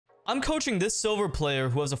I'm coaching this silver player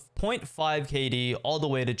who has a 0.5 KD all the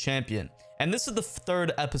way to champion. And this is the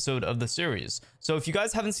third episode of the series. So if you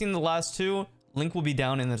guys haven't seen the last two, link will be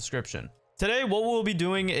down in the description. Today, what we'll be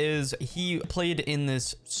doing is he played in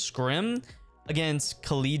this scrim against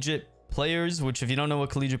collegiate players, which if you don't know what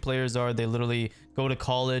collegiate players are, they literally go to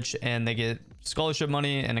college and they get scholarship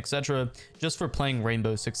money and etc. just for playing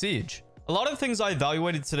Rainbow Six Siege. A lot of things I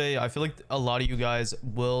evaluated today, I feel like a lot of you guys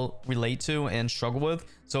will relate to and struggle with.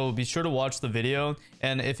 So be sure to watch the video.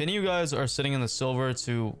 And if any of you guys are sitting in the silver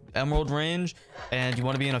to emerald range and you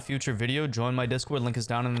want to be in a future video, join my Discord. Link is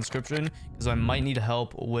down in the description because I might need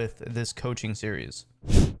help with this coaching series.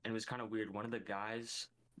 And it was kind of weird. One of the guys,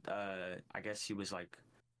 I guess he was like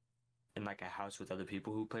in like a house with other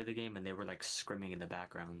people who play the game, and they were like screaming in the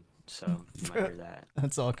background. So you might hear that.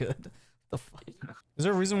 That's all good. The fuck? Is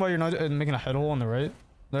there a reason why you're not making a head hole on the right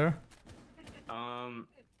there? I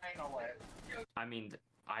mean,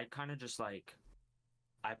 I kind of just like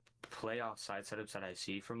I play off side setups that I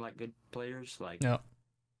see from like good players. Like, yeah,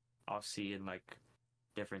 I'll see in like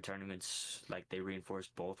different tournaments, like they reinforce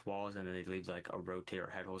both walls and then they leave like a rotate or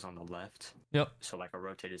head holes on the left. Yep. So like a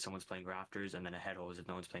rotate is someone's playing rafters, and then a head hole is if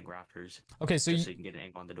no one's playing rafters. Okay, so you can get an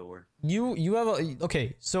angle on the door. You have a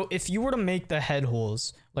okay. So if you were to make the head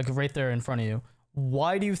holes like right there in front of you,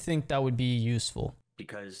 why do you think that would be useful?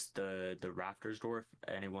 Because the rafters door,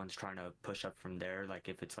 if anyone's trying to push up from there, like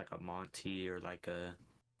if it's like a Monty or like a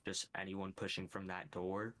just anyone pushing from that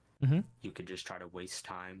door, you could just try to waste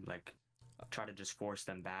time, like try to just force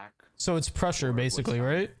them back. So it's pressure basically,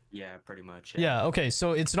 right? Yeah, pretty much. Yeah. Okay,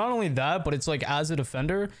 so it's not only that, but it's like as a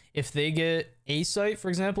defender, if they get a site, for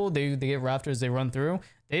example, they get rafters, they run through,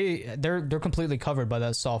 they're completely covered by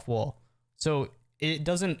that soft wall. So it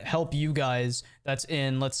doesn't help you guys that's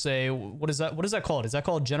in, let's say, what is that called? Is that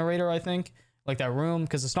called generator, I think? Like that room,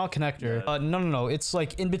 because it's not connector. Yeah. No. It's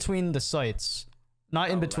like in between the sites.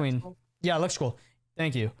 Not in between. Electrical? Yeah, electrical.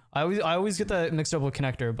 Thank you. I always get that mixed up with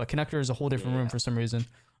connector, but connector is a whole different room for some reason.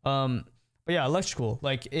 But yeah, electrical.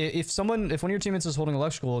 Like if one of your teammates is holding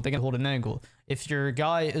electrical, they can hold an angle. If your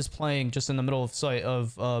guy is playing just in the middle of sight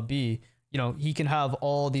of B, you know, he can have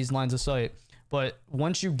all these lines of sight. But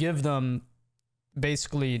once you give them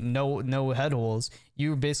basically no head holes,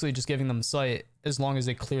 you're basically just giving them sight as long as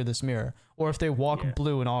they clear this mirror, or if they walk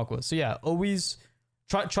blue and aqua. So yeah, always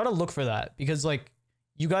try to look for that, because like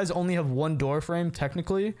you guys only have one door frame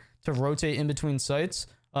technically to rotate in between sites,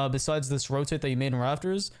 besides this rotate that you made in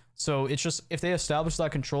rafters. So it's just, if they establish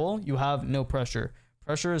that control, you have no pressure.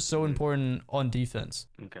 Pressure is so important on defense.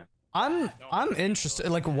 Okay. I'm interested,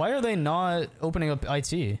 like, why are they not opening up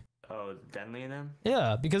IT? Oh, Denley and them?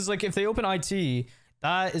 Yeah, because like if they open IT,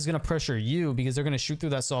 that is going to pressure you because they're going to shoot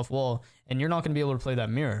through that soft wall and you're not going to be able to play that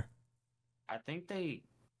mirror. I think they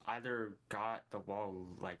either got the wall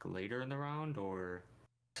like later in the round or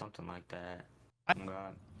something like that. Oh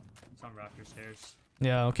god. It's on rafter stairs.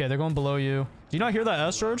 Yeah, okay, they're going below you. Do you not hear that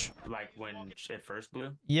S charge? Like when it first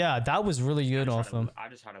blew? Yeah, that was really good off them. I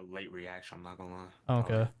just had a late reaction, I'm not gonna Oh, lie.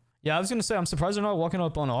 okay. Yeah, I was going to say, I'm surprised they're not walking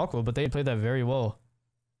up on Aqua, but they played that very well.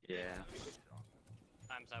 Yeah.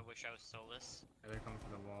 Times I wish I was soulless. Yeah, they're coming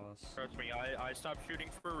for the walls. Trust me, I stopped shooting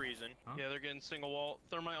for a reason. Huh? Yeah, they're getting single wall.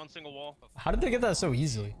 Thermite on single wall. How did they get that so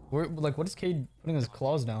easily? Like, what is Cade putting his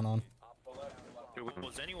claws down on? Dude, it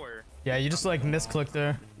was anywhere. Yeah, you just like misclicked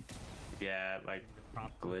there. Yeah, like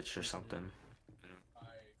glitch or something.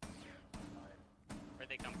 Where'd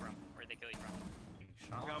they come from? Where'd they kill you from?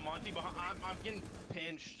 I got Monty behind. I'm getting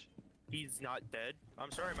pinched. He's not dead.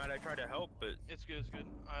 I'm sorry, Matt. I tried to help, but It's good. It's good.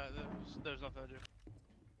 There's nothing to do.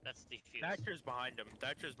 That's defuse. Thatcher's behind him.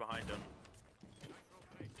 Thatcher's behind him.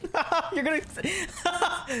 You're gonna.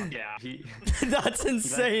 Yeah. That's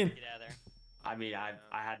insane. Get out of there. I mean, I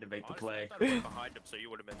had to make the Honestly, play. I thought it was behind him, so you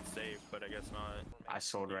would have been safe, but I guess not. I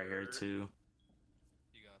sold right here too.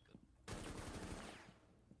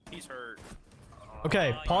 He's hurt.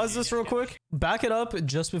 Okay, pause this real quick. Back it up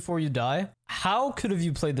just before you die. How could have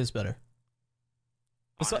you played this better?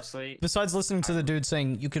 Honestly, Besides listening to the dude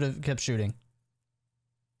saying you could have kept shooting.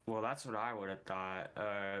 well, that's what I would have thought.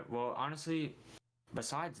 Well, honestly,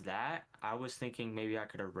 besides that, I was thinking maybe I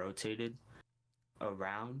could have rotated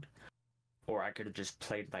around, or I could have just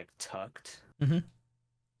played like tucked, and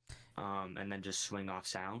then just swing off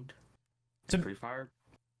sound. Free fire.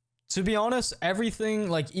 To be honest,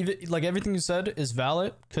 everything everything you said is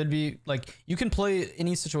valid. Could be like you can play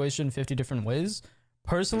any situation 50 different ways.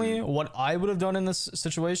 Personally, what I would have done in this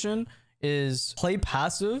situation is play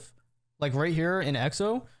passive, like right here in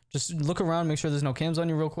EXO. Just look around, make sure there's no cams on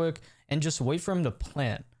you real quick, and just wait for him to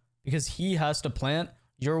plant, because he has to plant.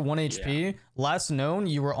 You're 1 HP. Last known,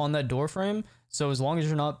 you were on that door frame. So as long as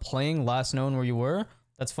you're not playing last known where you were,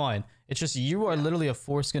 that's fine. It's just you are literally a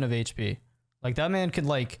foreskin of HP. Like that man could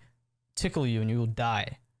like tickle you and you will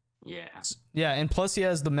die. Yeah. Yeah, and plus he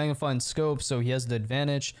has the magnifying scope, so he has the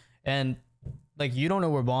advantage. And like you don't know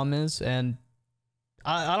where bomb is, and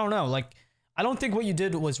I don't know. Like I don't think what you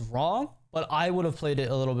did was wrong, but I would have played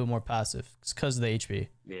it a little bit more passive because of the HP.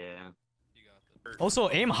 Yeah. Also,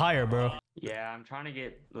 aim higher, bro. Yeah, I'm trying to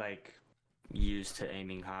get like used to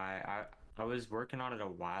aiming high. I was working on it a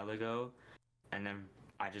while ago, and then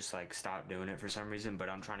I just like stopped doing it for some reason. But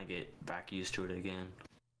I'm trying to get back used to it again.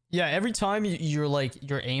 Yeah, every time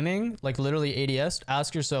you're aiming, like literally ADS,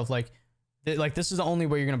 ask yourself like this is the only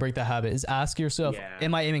way you're gonna break that habit. Is ask yourself,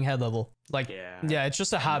 am I aiming head level? Like yeah, it's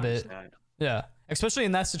just a habit. Yeah, especially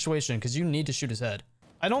in that situation because you need to shoot his head.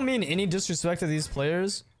 I don't mean any disrespect to these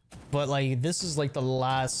players, but like this is like the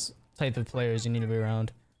last type of players you need to be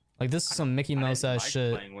around. Like this is some Mickey Mouse ass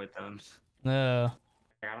shit. Playing with them. Yeah.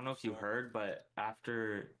 I don't know if you heard, but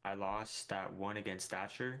after I lost that one against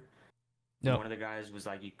Thatcher. Yep. One of the guys was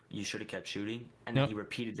like, you should have kept shooting. And then he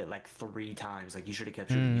repeated it like 3 times. Like, you should have kept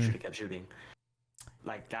shooting. You should have kept shooting.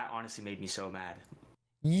 Like, that honestly made me so mad.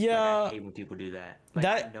 Yeah. Like, I hate when people do that. Like,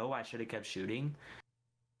 I know I should have kept shooting.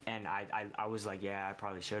 And I was like, yeah, I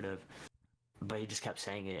probably should have. But he just kept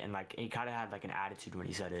saying it. And, like, he kind of had, like, an attitude when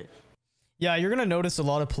he said it. Yeah, you're going to notice a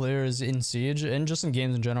lot of players in Siege and just in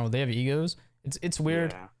games in general. They have egos. It's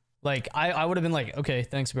weird. Yeah. Like, I would have been like, okay,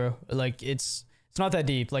 thanks, bro. Like, it's not that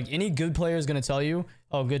deep. Like any good player is gonna tell you,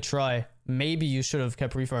 oh, good try. Maybe you should have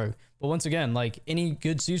kept pre-firing. But once again, like any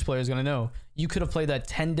good Siege player is gonna know you could have played that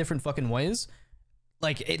 10 different fucking ways.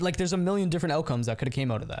 Like there's a million different outcomes that could have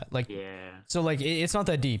came out of that. Like so like it's not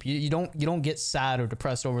that deep. You don't get sad or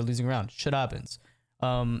depressed over losing a round. Shit happens.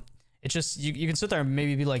 It's just you can sit there and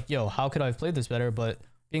maybe be like, yo, how could I have played this better? But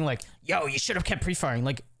being like, yo, you should have kept pre-firing.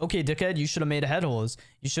 Like, okay, dickhead, you should have made head holes.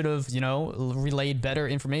 You should have, relayed better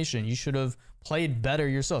information. You should have played better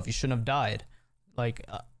yourself. You shouldn't have died. Like,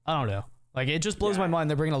 I don't know. Like, it just blows my mind.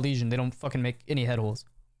 They're bringing a Legion. They don't fucking make any head holes.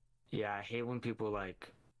 Yeah, I hate when people, like,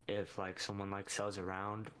 if, like, someone, like, sells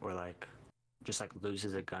around or, like, just, like,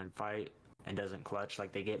 loses a gunfight and doesn't clutch,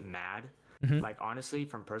 like, they get mad. Like, honestly,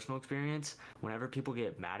 from personal experience, whenever people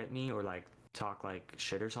get mad at me or, like, talk, like,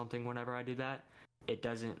 shit or something whenever I do that, it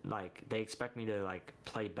doesn't like they expect me to like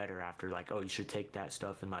play better after like, oh, you should take that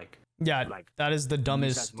stuff and like that is the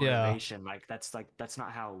dumbest motivation. Like that's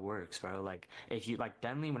not how it works, bro. Like if you like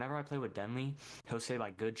Denley, whenever I play with Denley, he'll say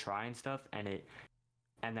like good try and stuff, and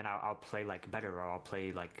then I'll play like better, or I'll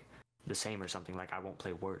play like the same or something. Like I won't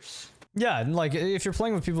play worse. Yeah, and like if you're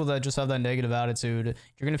playing with people that just have that negative attitude,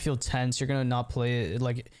 you're gonna feel tense. You're gonna not play it.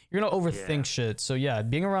 Like you're gonna overthink shit. So yeah,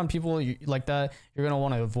 being around people like that, you're gonna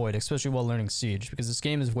want to avoid, especially while learning Siege, because this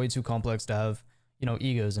game is way too complex to have,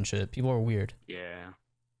 egos and shit. People are weird. Yeah,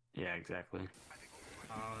 exactly.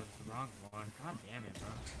 Oh, it's the wrong one. God damn it, bro.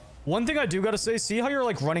 One thing I do gotta say, see how you're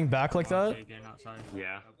like running back like that?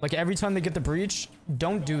 Yeah. Like every time they get the breach,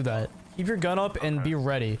 don't do that. Keep your gun up and be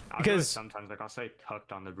ready. Because sometimes like I'll say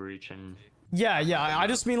tucked on the breach and yeah, I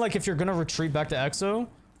just mean like if you're gonna retreat back to Exo,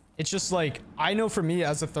 it's just like I know for me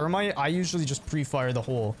as a thermite, I usually just pre-fire the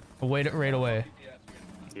hole right away.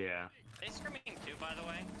 Yeah. They screaming too, by the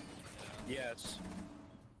way. Yes.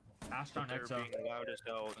 Ash on They're Exo. being loud as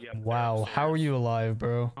hell. Yeah, Wow, how are you alive,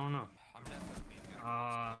 bro? I don't know.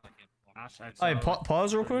 Ash Exo. Alright,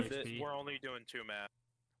 pause real quick. We're only doing 2 maps.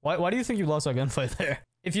 Why do you think you lost that gunfight there?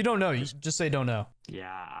 If you don't know, you just say don't know.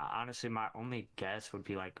 Yeah, honestly, my only guess would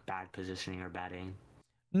be like bad positioning or bad aim.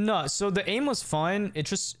 No, so the aim was fine. It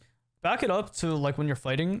just back it up to like when you're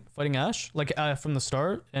fighting Ash, like from the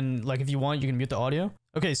start, and like if you want, you can mute the audio.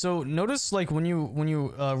 Okay, so notice like when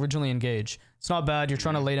you originally engage, it's not bad. You're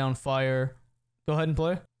trying to lay down fire. Go ahead and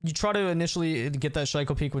play. You try to initially get that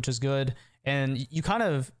Shaiko peak, which is good, and you kind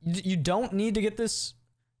of you don't need to get this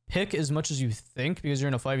pick as much as you think because you're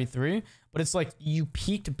in a 5v3, but it's like you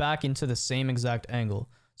peeked back into the same exact angle.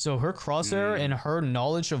 So her crosshair and her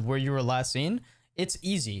knowledge of where you were last seen, it's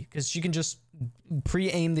easy because she can just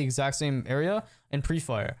pre-aim the exact same area and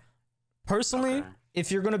pre-fire. Personally,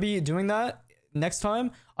 if you're going to be doing that next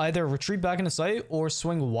time, either retreat back into sight or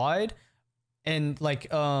swing wide and like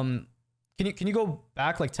can you go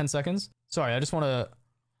back like 10 seconds? Sorry, I just want to.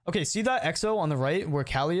 Okay, see that EXO on the right where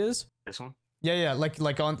Callie is? This one? Yeah,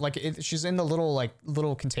 she's in the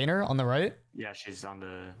little container on the right. Yeah, she's on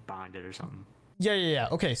the behind it or something. Yeah.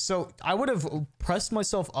 Okay, so I would have pressed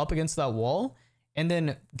myself up against that wall and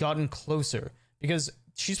then gotten closer because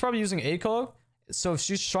she's probably using ACOG. So if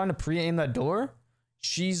she's trying to pre-aim that door,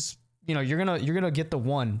 she's you know, you're gonna get the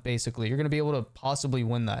 1 basically. You're gonna be able to possibly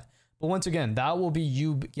win that. But once again, that will be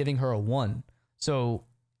you getting her a 1. So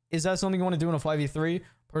is that something you want to do in a 5v3?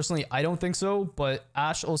 Personally, I don't think so, but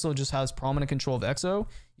Ash also just has prominent control of Exo.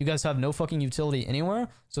 You guys have no fucking utility anywhere,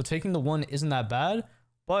 so taking the 1 isn't that bad.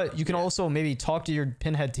 But you can also maybe talk to your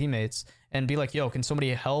pinhead teammates and be like, yo, can somebody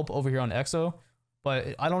help over here on Exo?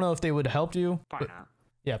 But I don't know if they would help you. Probably not.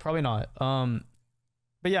 Yeah, probably not.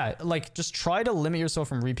 But yeah, like just try to limit yourself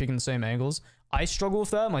from re-peeking the same angles. I struggle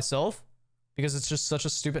with that myself because it's just such a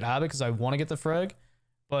stupid habit because I want to get the frag.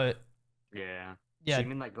 But Yeah. yeah, So you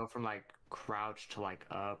mean like go from like crouch to like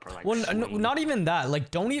up or like well, no, swing? not even that.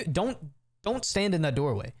 Like don't stand in that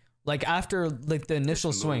doorway. Like after like the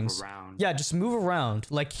initial Just move swings. around. Yeah, just move around.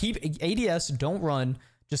 Like keep ADS, don't run.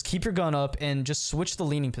 Just keep your gun up and just switch the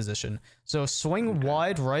leaning position. So swing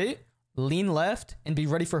wide right, lean left, and be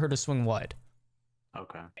ready for her to swing wide.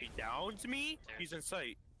 Okay. He downs me? He's in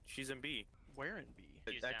sight. She's in B. Where in B?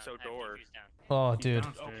 The Fuse down, EXO have door. defuse down. Oh, He's dude.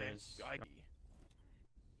 Okay. downstairs. I, I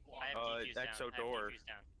have defuse down, EXO I have door. defuse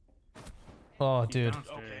down. Oh, He's dude.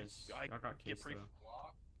 downstairs. I I got get case pretty.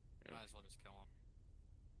 though. Might as well just kill him.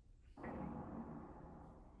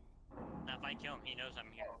 Now if I kill him, he knows I'm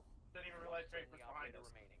here. Didn't even realize Drake was behind us.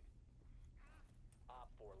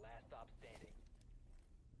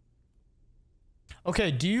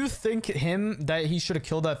 Okay, do you think that he should have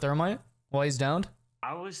killed that thermite while he's downed?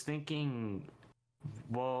 I was thinking,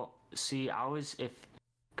 well, see,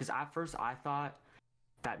 because at first I thought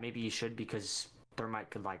that maybe he should because Thermite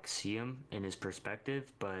could like see him in his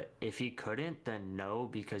perspective, but if he couldn't, then no,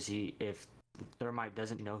 because if Thermite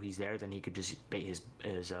doesn't know he's there, then he could just bait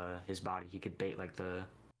his body. He could bait like the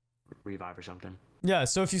revive or something. Yeah,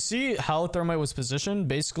 so if you see how thermite was positioned,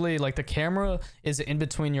 basically like the camera is in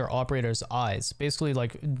between your operator's eyes, basically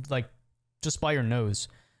like just by your nose.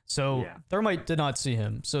 So Yeah. thermite did not see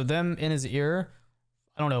him. So them in his ear,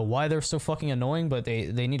 I don't know why they're so fucking annoying, but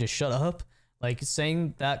they need to shut up. Like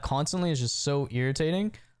saying that constantly is just so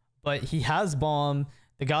irritating. But he has bomb.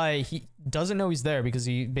 The guy, he doesn't know he's there because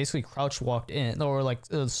he basically crouch walked in or like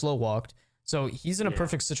slow walked. So he's in a Yeah.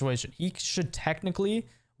 perfect situation. He should technically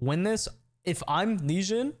win this. If I'm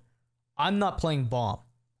Legion, I'm not playing bomb.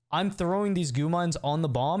 I'm throwing these goo mines on the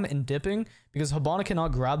bomb and dipping because Habana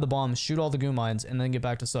cannot grab the bomb, shoot all the goo mines, and then get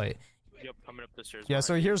back to site. Yep, coming up the stairs. Yeah,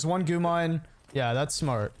 so behind you. here's one goo mine. Yeah, that's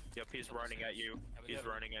smart. Yep, he's running at you. He's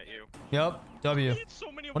running at you. Yep, W. He hit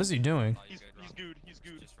so many. What is he doing? Oh, you're He's good, he's Rob. good. He's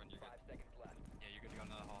good. Just run, you're good. Yeah, you're good to go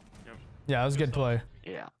another hall. Yeah, that was a good play.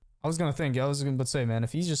 Yeah. I was gonna say, man,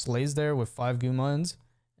 if he just lays there with 5 goo mines,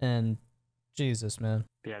 and Jesus, man.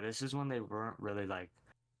 Yeah, this is when they weren't really like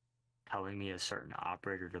telling me a certain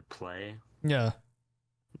operator to play. Yeah.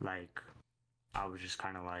 Like I was just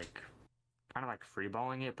kind of like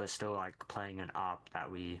freeballing it, but still like playing an op that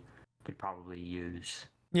we could probably use.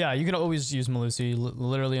 Yeah, you can always use Malusi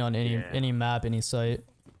literally on Yeah. any map, any site.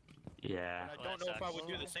 Yeah. I don't know if I would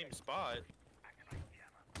do the same spot.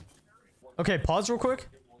 Okay, pause real quick.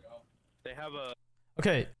 They have a.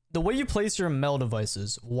 Okay, the way you place your Mel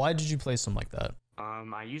devices, why did you place them like that?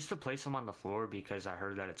 I used to place them on the floor because I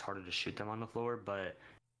heard that it's harder to shoot them on the floor, but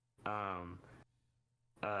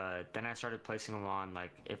then I started placing them on,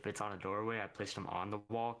 like, if it's on a doorway, I placed them on the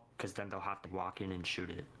wall because then they'll have to walk in and shoot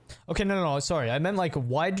it. Okay, no, sorry. I meant like,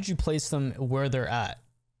 why did you place them where they're at?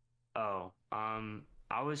 Oh,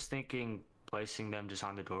 I was thinking placing them just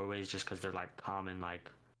on the doorways just because they're like common like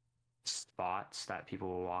spots that people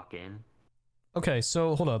will walk in. Okay,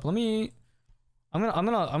 so hold up. I'm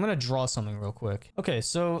gonna draw something real quick. Okay,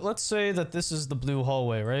 so let's say that this is the blue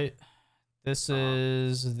hallway, right? This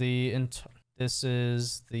is the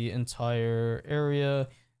entire area.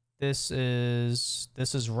 This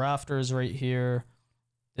is rafters right here.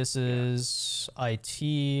 This is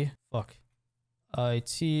IT. Fuck.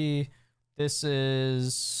 IT. This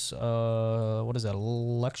is what is that?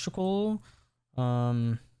 Electrical?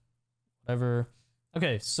 Whatever.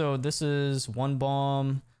 Okay, so this is one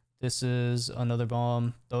bomb. This is another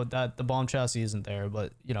bomb. Though that the bomb chassis isn't there,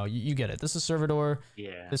 but you know, you get it. This is server door.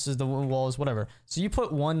 Yeah. This is the walls, whatever. So you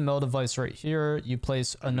put one Mel device right here, you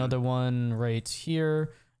place another one right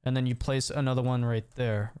here, and then you place another one right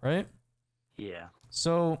there, right? Yeah.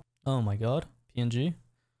 So, oh my god, PNG.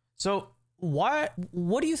 So what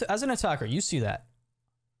do you, as an attacker, you see that?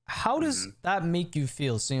 How does that make you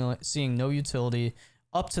feel seeing no utility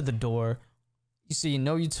up to the door? You see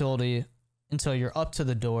no utility until you're up to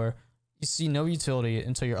the door. You see no utility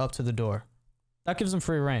until you're up to the door. That gives them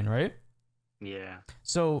free reign, right? Yeah.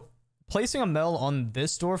 So placing a Mel on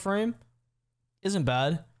this door frame isn't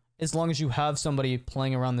bad as long as you have somebody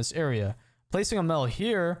playing around this area. Placing a Mel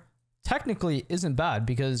here technically isn't bad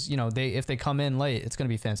because, you know, if they come in late, it's going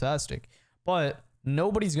to be fantastic. But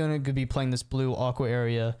nobody's going to be playing this blue aqua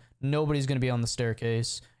area. Nobody's going to be on the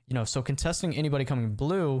staircase. You know, so contesting anybody coming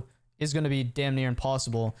blue is going to be damn near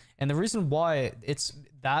impossible. And the reason why it's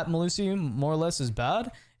that Melusi more or less is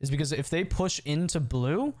bad is because if they push into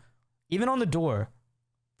blue, even on the door,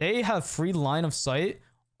 they have free line of sight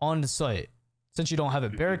on the site. Since you don't have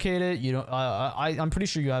it barricaded, you don't. I'm pretty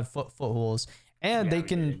sure you have footholds,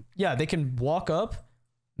 and yeah, they can walk up,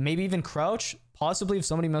 maybe even crouch. Possibly, if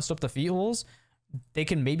somebody messed up the feet holes, they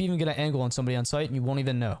can maybe even get an angle on somebody on site, and you won't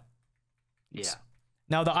even know. Yeah.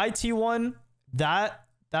 Now the IT one,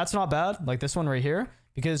 that's not bad. Like this one right here,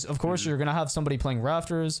 because of course you're gonna have somebody playing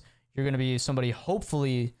rafters. You're gonna be somebody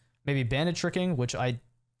hopefully maybe bandit tricking, which I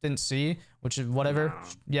didn't see, which is whatever. No.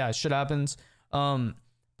 Yeah, shit happens.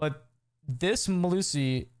 But this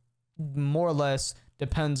Melusi more or less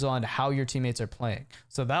depends on how your teammates are playing.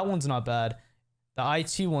 So that one's not bad. The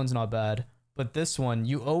IT one's not bad. But this one,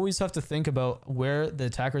 you always have to think about where the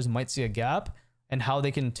attackers might see a gap and how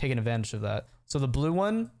they can take an advantage of that. So the blue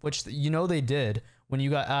one, which you know they did when you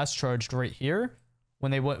got ass charged right here,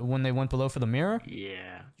 when they went below for the mirror,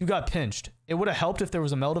 Yeah. you got pinched. It would have helped if there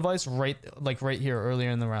was a mel device right here earlier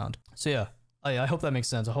in the round. So yeah, I hope that makes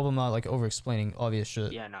sense. I hope I'm not like over explaining obvious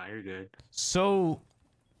shit. Yeah, no, you're good. So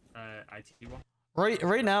IT wall.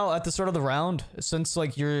 right now at the start of the round, since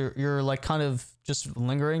like you're like kind of just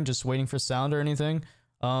lingering, just waiting for sound or anything,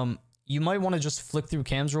 you might want to just flick through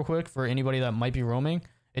cams real quick for anybody that might be roaming.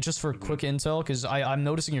 It's just for quick intel, because I'm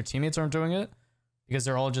noticing your teammates aren't doing it because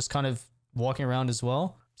they're all just kind of walking around as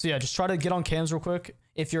well. So yeah, just try to get on cams real quick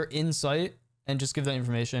if you're in sight and just give that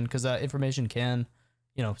information, because that information can,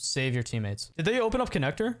 you know, save your teammates. Did they open up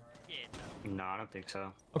connector? Yeah, No, I don't think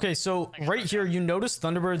so. Okay, so right here, you notice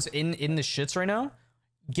Thunderbird's in the shits right now.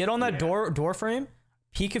 Get on that door frame,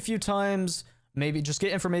 peek a few times, maybe just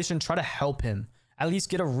get information, try to help him. At least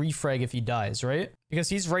get a refrag if he dies, right? Because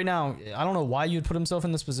he's right now, I don't know why you'd put himself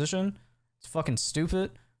in this position. It's fucking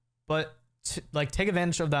stupid. But like take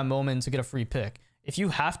advantage of that moment to get a free pick. If you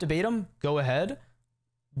have to bait him, go ahead,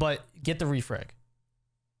 but get the refrag.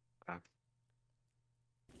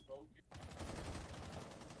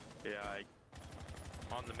 Yeah,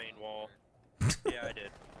 I'm on the main wall. Yeah, I did.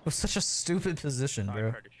 It was such a stupid position, I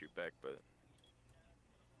bro. tried to shoot back, but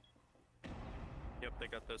yep, they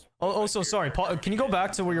got this. Oh, so sorry. Paul, can you go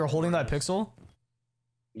back to where you're holding that pixel?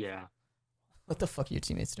 Yeah. What the fuck are your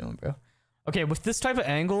teammates doing, bro? Okay, with this type of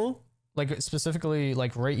angle, like specifically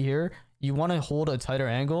like right here, you want to hold a tighter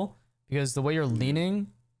angle because the way you're leaning,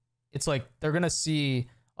 it's like they're gonna see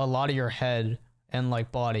a lot of your head and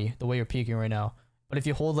like body the way you're peeking right now. But if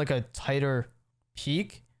you hold like a tighter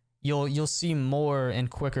peak, you'll see more and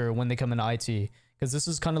quicker when they come into IT, because this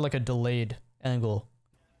is kind of like a delayed angle.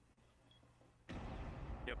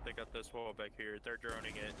 Yep, they got this wall back here. They're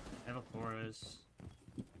droning it. I have a Flores.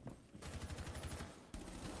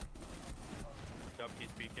 Yup,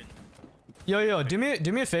 he's beacon. Yo, do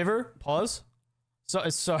me a favor. Pause.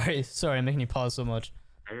 Sorry, I'm making you pause so much.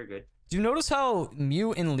 You're good. Do you notice how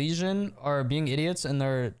Mew and Legion are being idiots and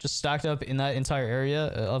they're just stacked up in that entire area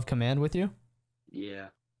of command with you? Yeah.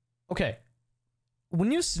 Okay.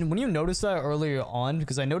 When you noticed that earlier on,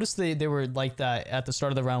 because I noticed they were like that at the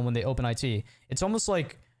start of the round when they open IT. It's almost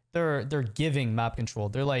like they're giving map control.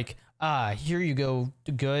 They're like, here you go,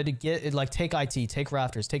 good. Get it, like take IT, take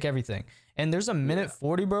rafters, take everything. And there's a minute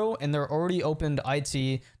 40, bro, and they're already opened IT.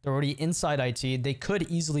 They're already inside IT. They could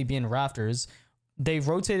easily be in rafters. They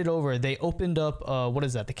rotated over. They opened up, what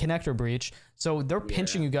is that? The connector breach. So they're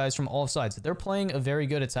pinching you guys from all sides. They're playing a very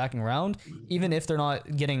good attacking round, even if they're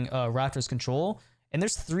not getting rafters control. And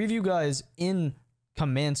there's 3 of you guys in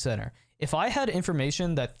command center. If I had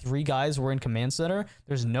information that 3 guys were in command center,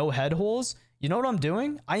 there's no head holes, you know what I'm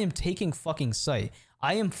doing? I am taking fucking site.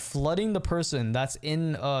 I am flooding the person that's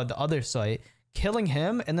in the other site, killing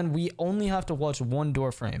him, and then we only have to watch 1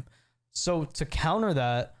 door frame. So to counter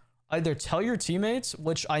that, either tell your teammates,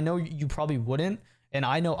 which I know you probably wouldn't, and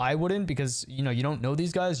I know I wouldn't, because you know you don't know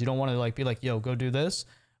these guys. You don't want to like be like, yo, go do this.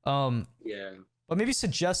 Yeah. But maybe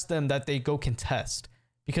suggest them that they go contest,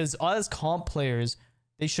 because as comp players,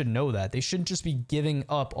 they should know that. They shouldn't just be giving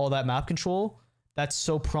up all that map control that's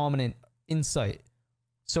so prominent in sight.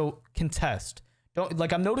 So contest. Don't,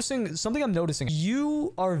 like, I'm noticing.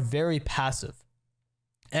 You are very passive,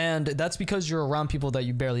 and that's because you're around people that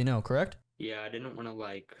you barely know, correct? Yeah, I didn't want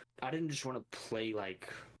to I didn't just want to play like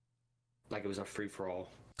it was a free for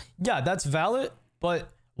all. Yeah, that's valid, but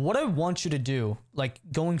what I want you to do, like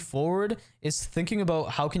going forward, is thinking about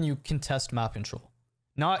how can you contest map control.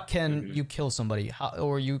 not can you kill somebody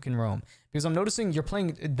or you can roam. Because I'm noticing you're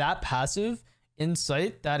playing that passive in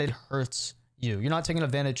sight that it hurts you. You're not taking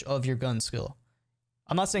advantage of your gun skill.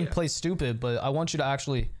 I'm not saying play stupid, but I want you to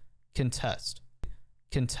actually contest.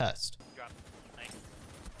 Contest.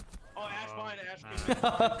 Oh, Ash mine,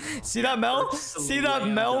 Ash. See that Mel? See that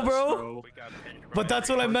Mel, bro? But that's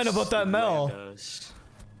what I meant about that Mel.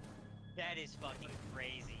 That is fucking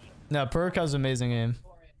crazy. No, Perk has amazing aim.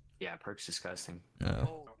 Yeah, Perk's disgusting.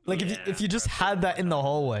 No. Like if you just had that in the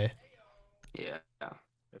hallway. Yeah.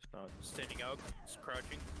 If not, standing up,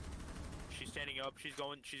 crouching. She's standing up. She's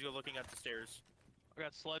looking at the stairs. I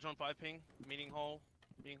got sledge on 5 ping. Meeting hall.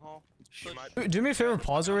 She might. Do me a favor,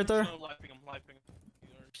 pause it right there. I'm liping.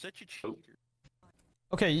 Such a cheater.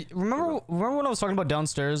 Okay, remember when I was talking about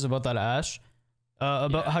downstairs about that Ash,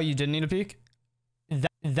 about how you didn't need a peek?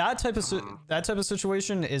 That type of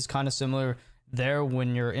situation is kind of similar there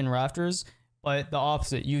when you're in rafters, but the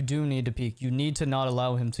opposite. You do need to peek. You need to not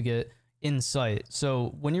allow him to get in sight.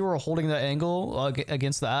 So when you were holding that angle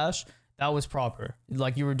against the Ash, that was proper.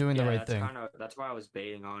 Like you were doing the right thing. That's why I was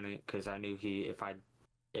baiting on it, because I knew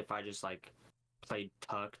if I just like played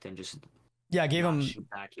tucked and just gave him shoot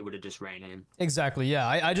back, he would have just ran in. Exactly. Yeah,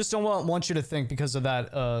 I just don't want you to think because of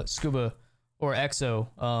that scuba or exo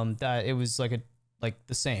that it was like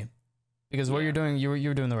the same, because what you're doing, you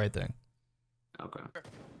were doing the right thing. Okay.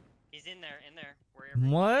 He's in there.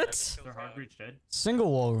 What? They're hard breach dead. Single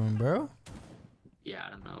wall room, bro. Yeah, I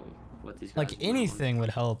don't know what these guys Like are anything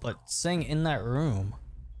would help, but saying in that room.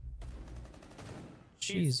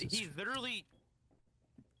 Jesus. He's literally.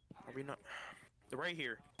 Are we not? They're right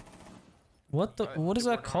here. What is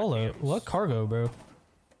that color? What cargo, bro?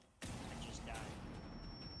 I just died.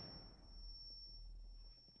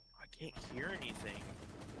 I can't hear anything.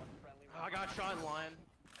 I got shot in line.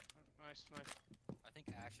 Nice. I think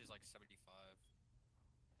Ash is like 75.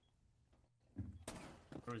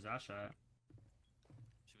 Where was Ash at?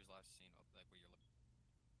 She was last seen up like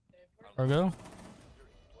where you're looking. Cargo?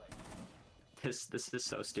 This is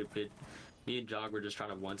so stupid. Me and Jog were just trying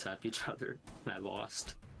to one-tap each other, and I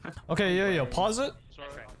lost. Okay, yo, pause it. Sorry.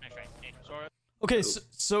 Nice right. Sorry. Okay,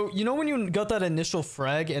 so you know when you got that initial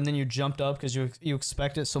frag and then you jumped up because you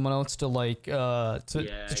expected someone else to like to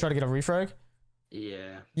try to get a refrag?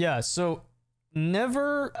 Yeah. Yeah, so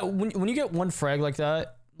never when you get one frag like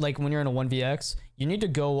that, like when you're in a 1vx, you need to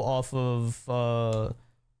go off of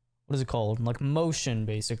what is it called? Like motion,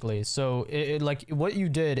 basically. So it like what you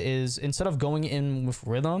did is instead of going in with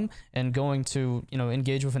rhythm and going to, you know,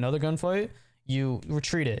 engage with another gunfight, you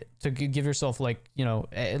retreat it to give yourself like, you know,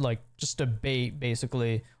 like just a bait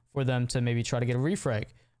basically for them to maybe try to get a refrag.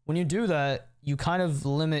 When you do that, you kind of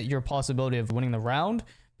limit your possibility of winning the round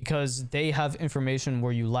because they have information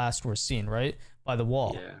where you last were seen, right? By the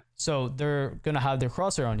wall. Yeah. So they're going to have their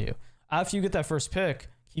crosshair on you. After you get that first pick,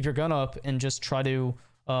 keep your gun up and just try to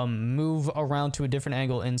move around to a different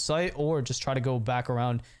angle in sight, or just try to go back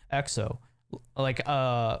around exo. Like,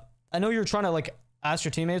 I know you're trying to like ask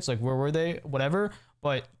your teammates, like, where were they? Whatever.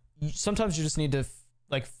 But sometimes you just need to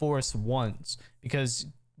like force ones, because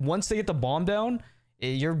once they get the bomb down,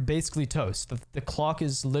 you're basically toast. The clock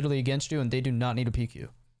is literally against you and they do not need to peek you.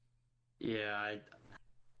 Yeah,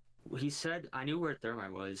 he said I knew where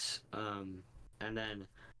Thermite was, and then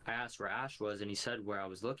I asked where Ash was, and he said where I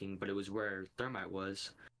was looking, but it was where Thermite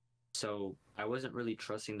was. So I wasn't really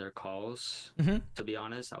trusting their calls, to be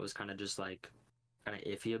honest. I was kind of just like kind of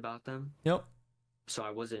iffy about them. Yep. So I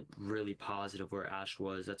wasn't really positive where Ash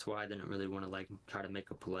was. That's why I didn't really want to like try to make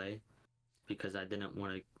a play, because I didn't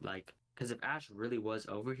want to like, because if Ash really was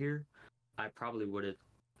over here, I probably would have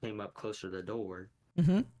came up closer to the door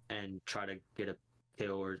and try to get a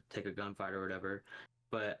kill or take a gunfight or whatever.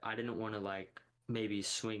 But I didn't want to like maybe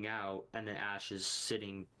swing out and then Ash is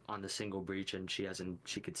sitting on the single breach and she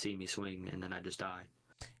could see me swing and then I just die.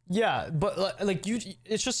 Yeah, but like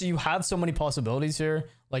it's just you have so many possibilities here.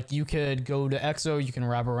 Like you could go to exo, you can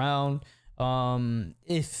wrap around.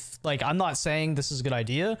 If like, I'm not saying this is a good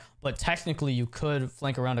idea, but technically you could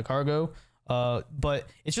flank around a cargo. But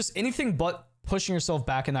it's just anything but pushing yourself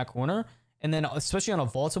back in that corner, and then especially on a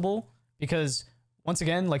vaultable, because once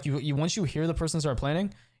again, like you once you hear the person start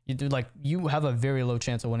planning, you have a very low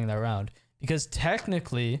chance of winning that round, because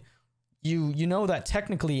technically you know that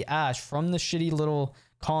technically Ash, from the shitty little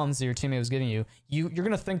comms that your teammate was giving you, you're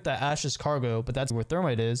gonna think that Ash is cargo, but that's where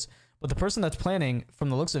Thermite is. But the person that's planning, from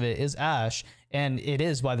the looks of it, is Ash, and it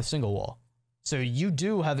is by the single wall. So you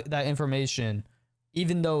do have that information,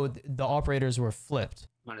 even though the operators were flipped.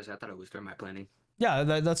 Honestly, I thought it was Thermite planning. Yeah,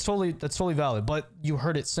 that's totally valid. But you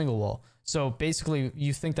heard it single wall, so basically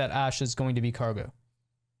you think that Ash is going to be cargo.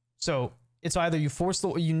 So it's either you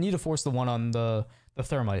need to force the one on the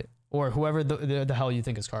thermite or whoever the hell you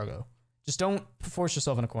think is cargo. Just don't force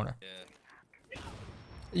yourself in a corner.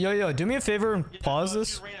 Yeah. Yo, do me a favor and pause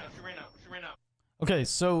this. She ran out. Okay,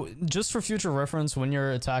 so just for future reference, when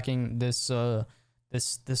you're attacking this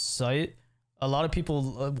this site, a lot of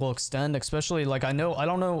people will extend, especially like I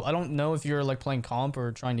don't know if you're like playing comp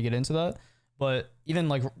or trying to get into that, but even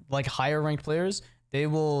like higher ranked players, they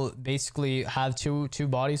will basically have two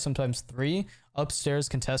bodies, sometimes three, upstairs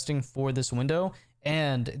contesting for this window,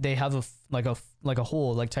 and they have a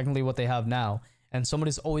hole, like technically what they have now, and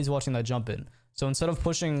somebody's always watching that jump in. So instead of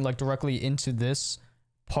pushing like directly into this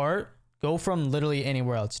part, go from literally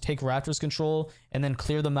anywhere else. Take Raptor's control and then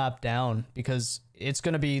clear the map down, because it's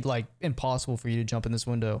gonna be like impossible for you to jump in this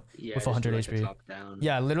window with 100 HP.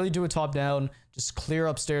 Yeah, literally do a top down. Just clear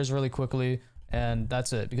upstairs really quickly, and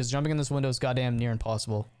that's it. Because jumping in this window is goddamn near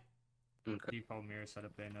impossible. Okay. Default mirror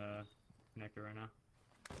setup in connector right now.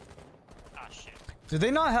 Ah, shit. Do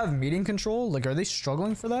they not have meeting control? Like, are they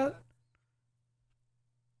struggling for that?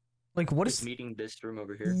 Like, what It's is? meeting this room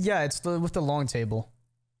over here. Yeah, it's with the long table.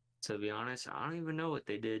 To be honest, I don't even know what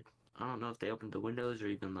they did. I don't know if they opened the windows or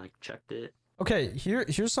even like checked it. Okay,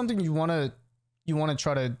 here's something you wanna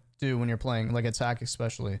try to do when you're playing, like attack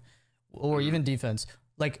especially, or even defense.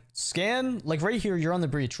 Like scan, like right here, you're on the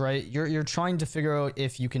breach, right? You're trying to figure out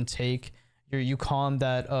if you can take you calm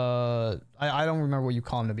that I don't remember what you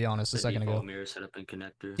calmed, to be honest, a second ago. Default mirror setup and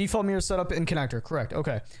connector. Default mirror setup and connector, correct.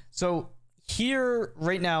 Okay, so here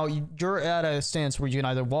right now you're at a stance where you can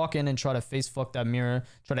either walk in and try to face fuck that mirror,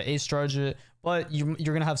 try to ace charge it, but you're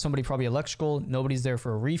gonna have somebody probably electrical, nobody's there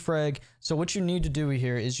for a refrag. So what you need to do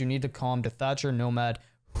here is you need to calm to Thatcher, Nomad,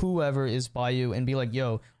 whoever is by you, and be like,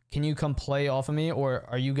 yo, can you come play off of me, or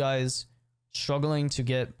are you guys struggling to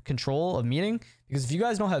get control of meeting? Because if you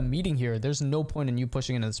guys don't have meeting here, there's no point in you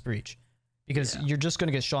pushing into this breach, because you're just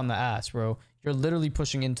gonna get shot in the ass, bro. You're literally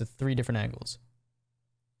pushing into 3 different angles.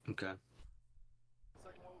 Okay.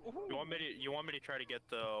 You want me to try to get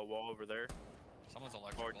the wall over there? Someone's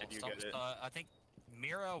electrical. did you get it? I think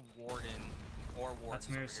Mira, Warden, or Warden. That's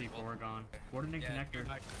mirror C4 gone. Warden and connector.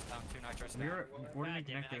 Two nitros down. Mirror, Warden and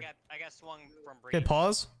God damn it, connector. I got swung from breach. Okay,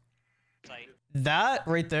 pause. Site. That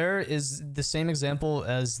right there is the same example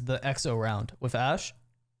as the EXO round with Ash.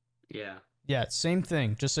 Yeah. Yeah, same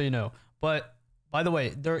thing, just so you know. But by the way,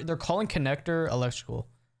 they're calling connector electrical.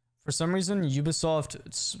 For some reason,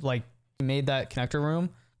 Ubisoft like made that connector room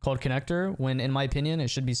called connector, when in my opinion it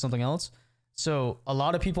should be something else. So a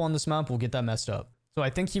lot of people on this map will get that messed up. So I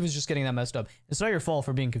think he was just getting that messed up. It's not your fault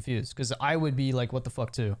for being confused, because I would be like, what the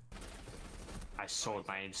fuck too. I sold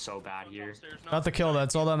my aim so bad here. Got the kill,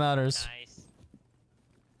 that's all that matters. Nice.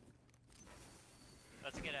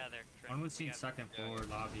 Let's get out of there. Trent. One was seen We got- second floor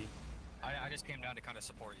lobby. I just came down to kind of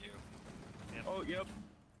support you. Oh, yep.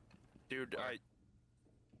 Dude, Alright,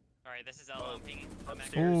 this is Ella. I'm pinging. I'm back.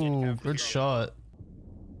 Upstairs. Ooh, good shot.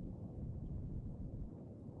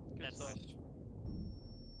 That's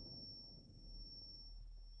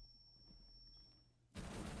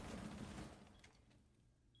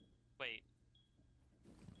Wait.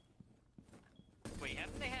 Wait,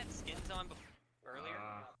 haven't they had skins on earlier?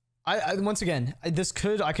 I once again, I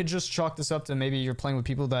could just chalk this up to maybe you're playing with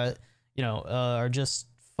people that, you know, are just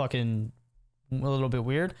fucking a little bit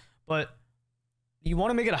weird, but you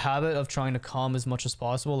want to make it a habit of trying to calm as much as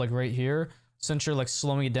possible. Like right here, since you're like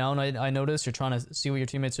slowing it down, I noticed you're trying to see what your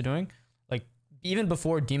teammates are doing. Like even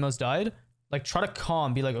before Demos died, like try to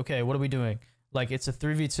calm, be like, okay, what are we doing? Like it's a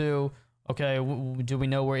 3v2. Okay, do we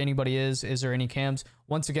know where anybody is? Is there any cams?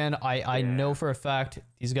 Once again, I know for a fact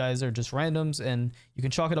these guys are just randoms, and you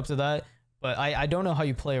can chalk it up to that. But I don't know how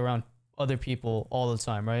you play around other people all the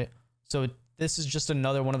time, right? So this is just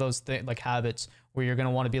another one of those like habits where you're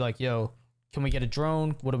gonna want to be like, yo, can we get a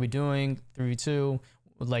drone? What are we doing? 3v2.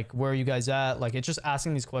 Like, where are you guys at? Like, it's just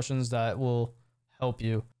asking these questions that will help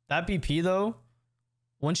you. That BP though,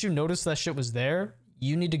 once you notice that shit was there,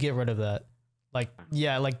 you need to get rid of that. Like,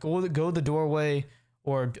 yeah, like go the doorway,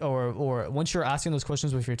 or once you're asking those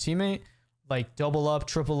questions with your teammate, like double up,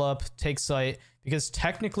 triple up, take sight, because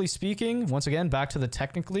technically speaking, once again, back to the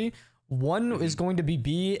technically, one is going to be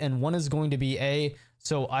B and one is going to be A.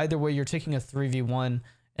 So either way, you're taking a 3v1,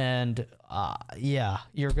 and yeah,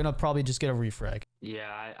 you're gonna probably just get a refrag.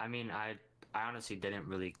 Yeah, I mean, I honestly didn't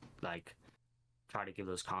really like try to give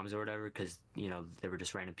those comms or whatever, because you know they were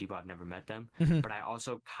just random people, I've never met them. But I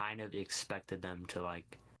also kind of expected them to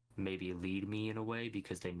like maybe lead me in a way,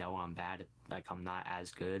 because they know I'm bad, like I'm not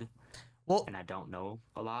as good, Well, and I don't know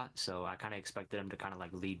a lot, so I kind of expected them to kind of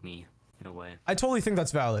like lead me in a way. I totally think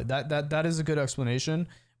that's valid. That is a good explanation,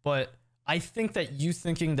 but I think that you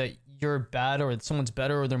thinking that you're bad or someone's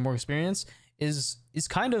better or they're more experienced is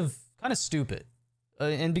kind of stupid.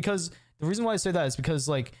 And because the reason why I say that is because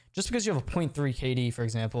like just because you have a 0.3 KD, for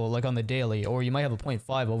example, like on the daily, or you might have a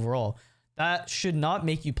 0.5 overall, that should not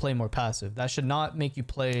make you play more passive. That should not make you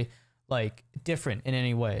play like different in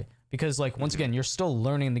any way. Because like once again, you're still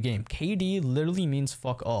learning the game. KD literally means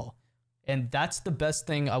fuck all. And that's the best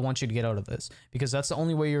thing I want you to get out of this, because that's the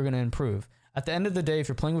only way you're going to improve. At the end of the day, if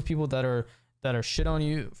you're playing with people that are shit on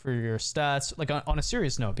you for your stats, like on a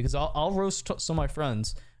serious note, because I'll roast some of my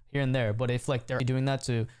friends here and there, but if like they're doing that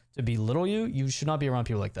to belittle you, you should not be around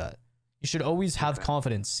people like that. You should always have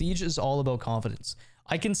confidence. Siege is all about confidence.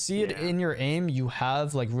 I can see it in your aim. You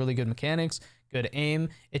have like really good mechanics, good aim.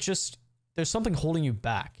 It's just there's something holding you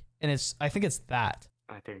back, and I think it's that.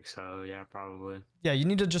 I think so. Yeah, probably. Yeah, you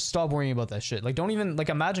need to just stop worrying about that shit. Like, don't even like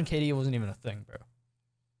imagine KD wasn't even a thing, bro.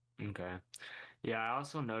 Okay. Yeah, I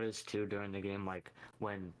also noticed too during the game, like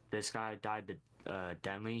when this guy died to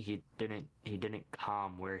Denley, he didn't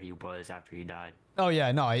calm where he was after he died. Oh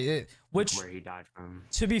yeah, no, which where he died from.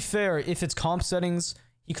 To be fair, if it's comp settings,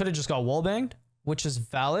 he could have just got wall banged, which is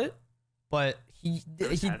valid, but he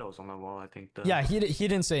titles on the wall, I think. Though. Yeah, he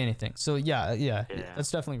didn't say anything. So yeah,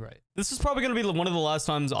 that's definitely right. This is probably gonna be one of the last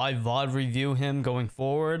times I VOD review him going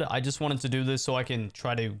forward. I just wanted to do this so I can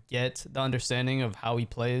try to get the understanding of how he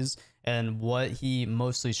plays and what he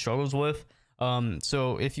mostly struggles with.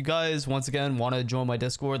 So if you guys once again want to join my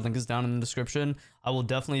Discord, link is down in the description. I will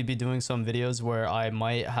definitely be doing some videos where I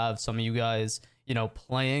might have some of you guys, you know,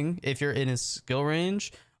 playing if you're in his skill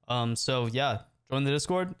range. So yeah, join the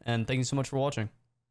Discord, and thank you so much for watching.